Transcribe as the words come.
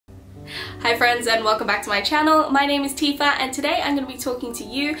Hi friends and welcome back to my channel. My name is Tifa and today I'm going to be talking to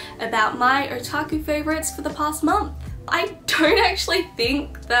you about my otaku favorites for the past month. I don't actually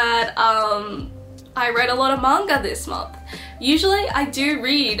think that I read a lot of manga this month. Usually I do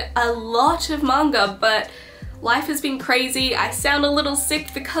read a lot of manga, but life has been crazy. I sound a little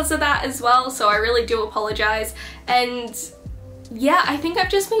sick because of that as well, so I really do apologize. And yeah, I think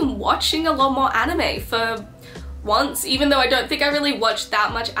I've just been watching a lot more anime for once, even though I don't think I really watched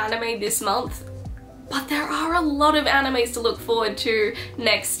that much anime this month. But there are a lot of animes to look forward to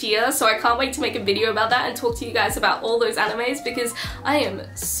next year, so I can't wait to make a video about that and talk to you guys about all those animes because I am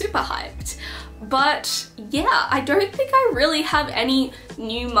super hyped. But yeah, I don't think I really have any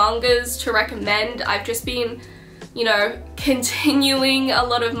new mangas to recommend. I've just been, you know, continuing a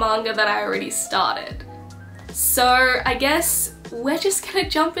lot of manga that I already started. So I guess we're just gonna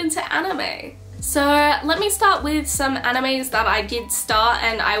jump into anime. So let me start with some animes that I did start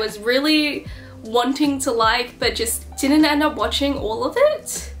and I was really wanting to like but just didn't end up watching all of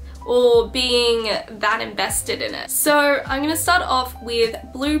it or being that invested in it. So I'm gonna start off with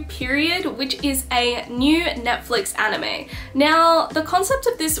Blue Period, which is a new Netflix anime. Now the concept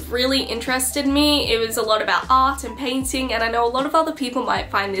of this really interested me. It was a lot about art and painting, and I know a lot of other people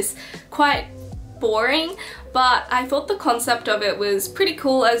might find this quite boring, but I thought the concept of it was pretty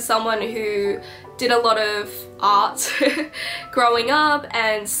cool as someone who did a lot of art growing up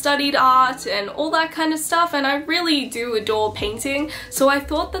and studied art and all that kind of stuff, and I really do adore painting, so I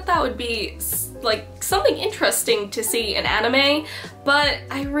thought that that would be like something interesting to see in anime, but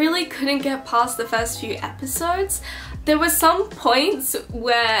I really couldn't get past the first few episodes. There were some points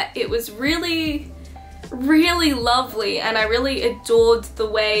where it was really lovely and I really adored the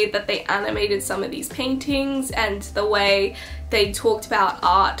way that they animated some of these paintings and the way they talked about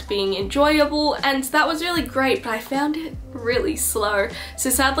art being enjoyable, and that was really great, but I found it really slow, so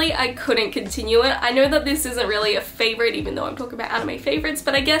sadly I couldn't continue it. I know that this isn't really a favorite even though I'm talking about anime favorites,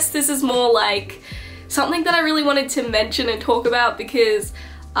 but I guess this is more like something that I really wanted to mention and talk about because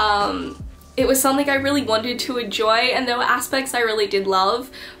it was something I really wanted to enjoy and there were aspects I really did love,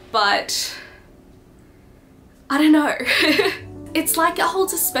 but I don't know. It's like it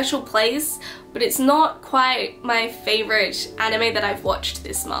holds a special place, but it's not quite my favorite anime that I've watched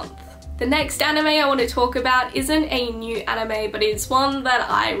this month. The next anime I want to talk about isn't a new anime, but it's one that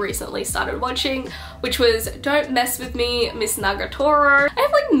I recently started watching, which was Don't Mess With Me, Miss Nagatoro. I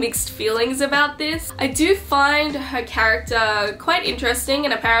have like mixed feelings about this. I do find her character quite interesting,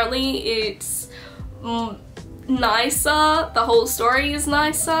 and apparently it's nicer, the whole story is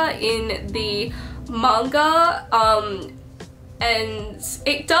nicer in the manga, and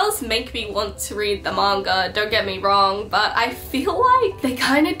it does make me want to read the manga, don't get me wrong, but I feel like they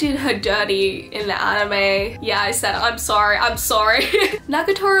kind of did her dirty in the anime. Yeah, I said I'm sorry.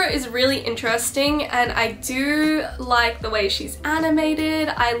 Nagatoro is really interesting and I do like the way she's animated.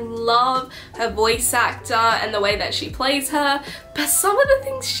 I love her voice actor and the way that she plays her, but some of the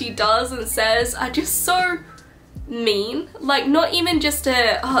things she does and says are just so mean. Like, not even just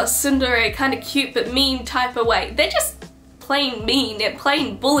a tsundere kind of cute but mean type of way. They're just plain mean and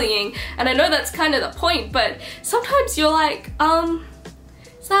plain bullying, and I know that's kind of the point, but sometimes you're like,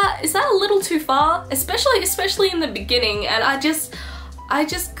 is that a little too far? Especially in the beginning, and I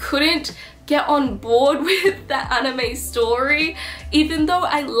just couldn't get on board with the anime story, even though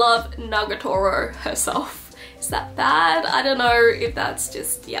I love Nagatoro herself. Is that bad? I don't know if that's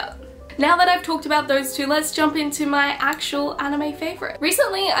just, yeah. Now that I've talked about those two, let's jump into my actual anime favorite.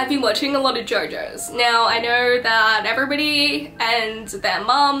 Recently, I've been watching a lot of JoJo's. Now, I know that everybody and their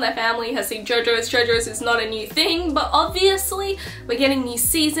mom, their family has seen JoJo's. JoJo's is not a new thing, but obviously we're getting new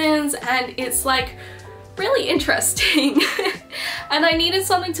seasons and it's like really interesting. And I needed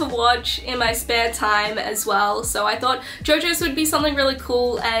something to watch in my spare time as well, so I thought JoJo's would be something really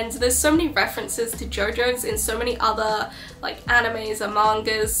cool, and there's so many references to JoJo's in so many other like animes and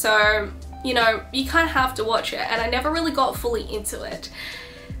mangas, so you know, you kind of have to watch it, and I never really got fully into it.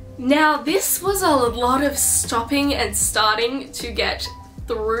 Now this was a lot of stopping and starting to get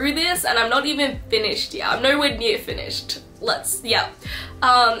through this, and I'm not even finished yet. I'm nowhere near finished.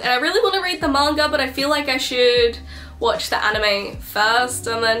 And I really want to read the manga, but I feel like I should watch the anime first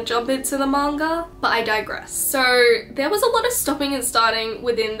and then jump into the manga, but I digress. So there was a lot of stopping and starting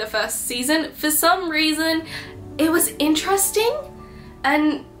within the first season. For some reason it was interesting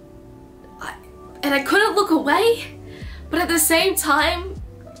and I couldn't look away, but at the same time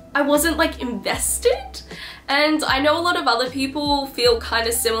I wasn't like invested. And I know a lot of other people feel kind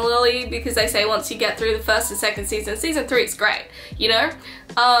of similarly because they say once you get through the first and second season, season 3 is great, you know?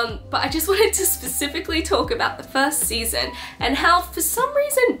 but I just wanted to specifically talk about the first season and how for some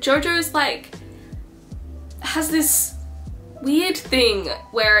reason JoJo's like has this weird thing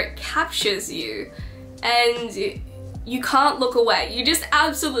where it captures you and you can't look away. You just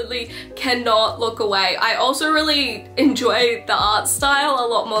absolutely cannot look away. I also really enjoy the art style a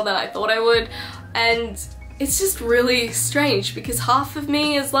lot more than I thought I would, and it's just really strange because half of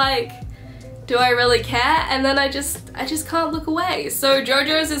me is like, do I really care? And then I just can't look away. So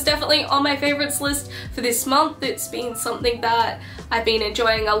JoJo's is definitely on my favorites list for this month. It's been something that I've been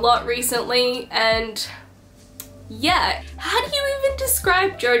enjoying a lot recently, and yeah. How do you even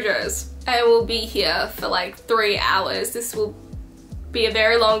describe JoJo's? I will be here for like 3 hours. This will be a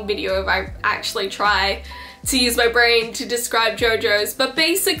very long video if I actually try to use my brain to describe JoJo's, but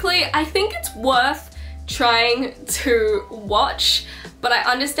basically I think it's worth trying to watch, but I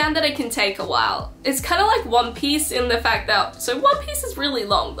understand that it can take a while. It's kind of like One Piece in the fact that, so One Piece is really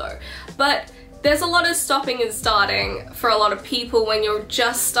long though, but there's a lot of stopping and starting for a lot of people when you're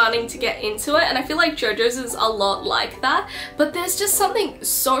just starting to get into it, and I feel like JoJo's is a lot like that, but there's just something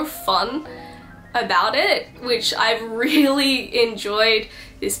so fun about it, which I've really enjoyed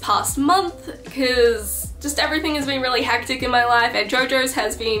this past month because just everything has been really hectic in my life, and JoJo's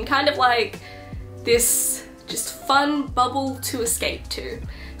has been kind of like this just fun bubble to escape to.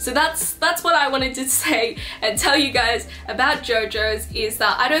 So that's what I wanted to say and tell you guys about JoJo's, is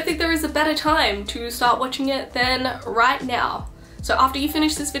that I don't think there is a better time to start watching it than right now. So after you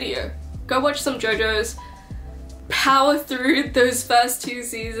finish this video, go watch some JoJo's, power through those first 2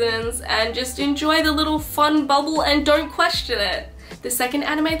 seasons and just enjoy the little fun bubble and don't question it. The second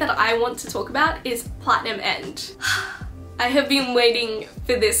anime that I want to talk about is Platinum End. I have been waiting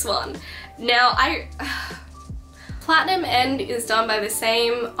for this one. Now Platinum End is done by the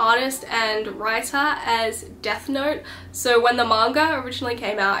same artist and writer as Death Note, so when the manga originally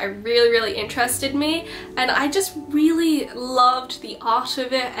came out, it really interested me, and I just really loved the art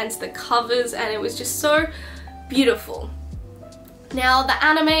of it and the covers, and it was just so beautiful. Now the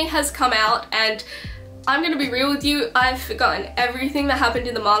anime has come out, and I'm gonna be real with you, I've forgotten everything that happened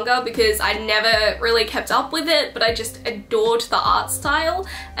in the manga because I never really kept up with it, but I just adored the art style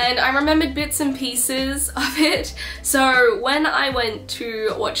and I remembered bits and pieces of it. So when I went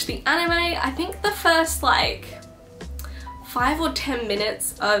to watch the anime, I think the first like 5 or 10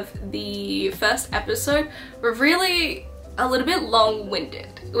 minutes of the first episode were really a little bit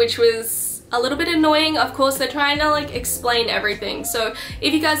long-winded, which was a little bit annoying. Of course, they're trying to like explain everything. So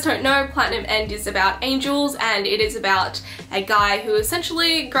if you guys don't know, Platinum End is about angels, and it is about a guy who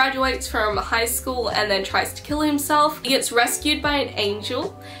essentially graduates from high school and then tries to kill himself. He gets rescued by an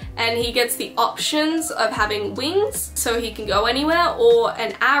angel, and he gets the options of having wings so he can go anywhere, or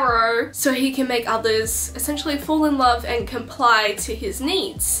an arrow so he can make others essentially fall in love and comply to his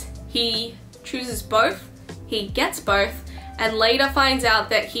needs. He chooses both, he gets both, and later finds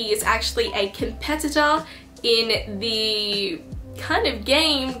out that he is actually a competitor in the kind of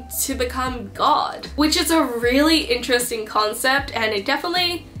game to become God, which is a really interesting concept, and it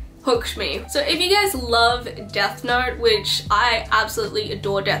definitely hooked me. So if you guys love Death Note, which I absolutely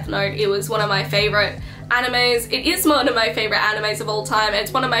adore Death Note, it was one of my favorite animes. It is one of my favorite animes of all time.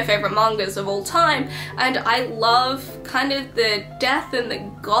 It's one of my favorite mangas of all time, and I love kind of the death and the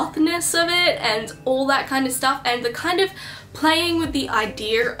gothness of it and all that kind of stuff, and the kind of playing with the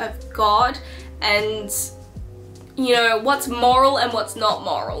idea of God and, you know, what's moral and what's not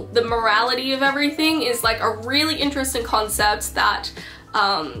moral. The morality of everything is like a really interesting concept that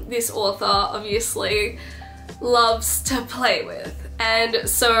this author obviously loves to play with. And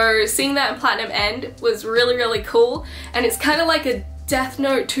so seeing that in Platinum End was really cool, and it's kind of like a Death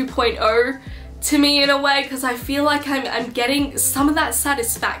Note 2.0 to me in a way, because I feel like I'm getting some of that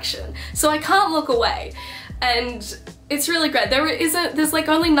satisfaction, so I can't look away, and it's really great. There's like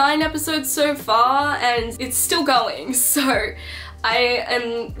only 9 episodes so far, and it's still going, so I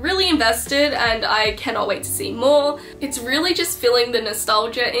am really invested and I cannot wait to see more. It's really just filling the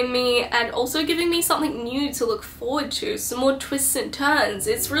nostalgia in me and also giving me something new to look forward to, some more twists and turns.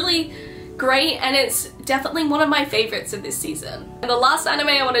 It's really great, and it's definitely one of my favorites of this season. And the last anime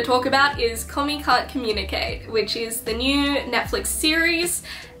I want to talk about is Komi Can't Communicate, which is the new Netflix series,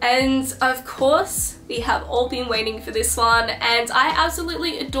 and of course we have all been waiting for this one, and I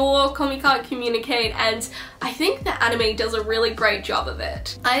absolutely adore Komi Can't Communicate, and I think the anime does a really great job of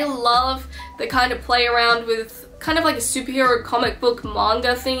it. I love the kind of play around with kind of like a superhero comic book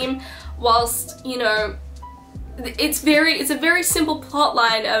manga theme, whilst, you know, it's a very simple plot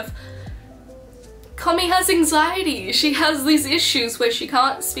line of Komi has anxiety. She has these issues where she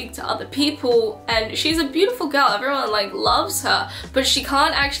can't speak to other people, and she's a beautiful girl. Everyone like loves her, but she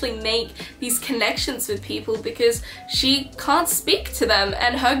can't actually make these connections with people because she can't speak to them,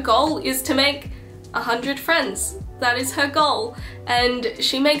 and her goal is to make 100 friends. That is her goal, and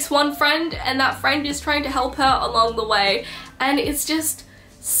she makes one friend, and that friend is trying to help her along the way, and it's just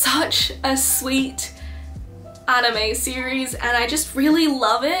such a sweet anime series, and I just really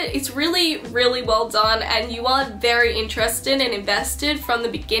love it. It's really, really well done, and you are very interested and invested from the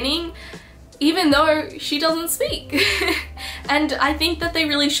beginning, even though she doesn't speak. And I think that they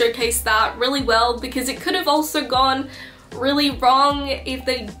really showcase that really well, because it could have also gone really wrong if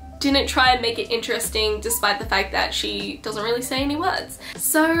they didn't try and make it interesting despite the fact that she doesn't really say any words.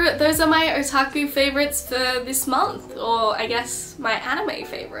 So those are my otaku favorites for this month, or I guess my anime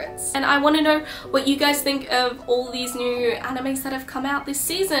favorites. And I want to know what you guys think of all these new animes that have come out this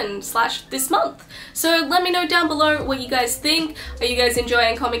season / this month. So let me know down below what you guys think. Are you guys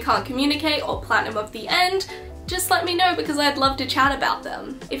enjoying Komi Can't Communicate or Platinum of the End? Just let me know, because I'd love to chat about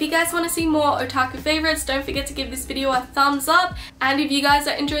them. If you guys want to see more otaku favorites, don't forget to give this video a thumbs up. And if you guys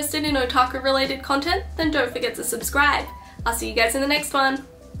are interested in otaku related content, then don't forget to subscribe. I'll see you guys in the next one.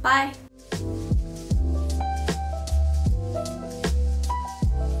 Bye.